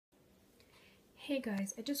Hey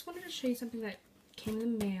guys, I just wanted to show you something that came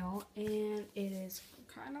in the mail, and it is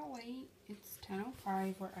kind of late. It's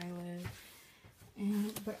 10:05 where I live,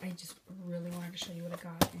 but I just really wanted to show you what I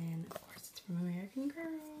got, and of course it's from American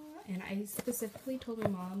Girl. And I specifically told my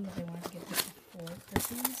mom that I wanted to get this before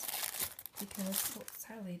Christmas because, well,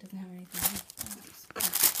 sadly, it doesn't have anything else.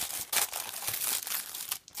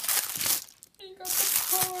 I got the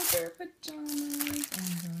polar bear pajamas. Oh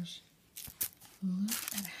my gosh. Look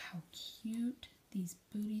at how cute these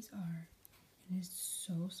booties are. It is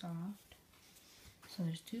so soft. So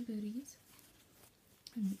there's two booties.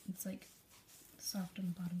 And it's like soft on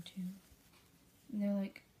the bottom too. And they're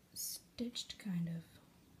like stitched kind of.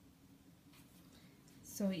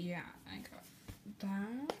 So yeah, I got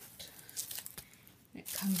that.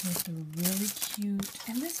 It comes with a really cute,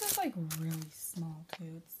 and this is like really small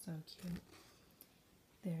too. It's so cute.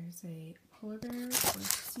 There's a polar bear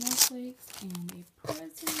with snowflakes and a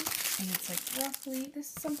present, and it's like roughly,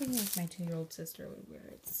 this is something like my 2-year-old sister would wear.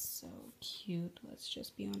 It's so cute, let's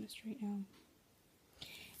just be honest right now.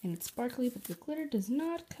 And it's sparkly, but the glitter does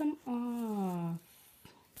not come off.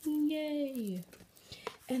 Yay!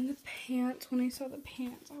 And the pants, when I saw the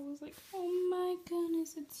pants, I was like, oh my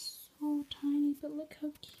goodness, it's so tiny, but look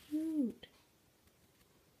how cute.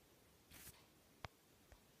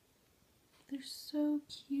 They're so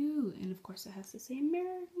cute, and of course it has to say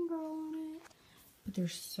American Girl on it, but they're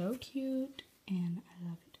so cute, and I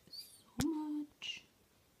love it so much.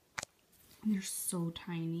 And they're so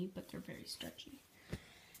tiny, but they're very stretchy.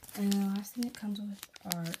 And the last thing it comes with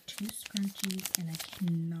are 2 scrunchies, and I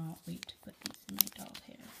cannot wait to put these in my doll's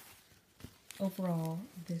hair. Overall,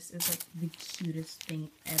 this is like the cutest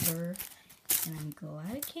thing ever, and I'm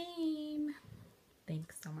glad it came.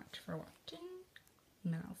 Thanks so much for watching,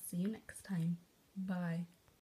 and I'll see you next time.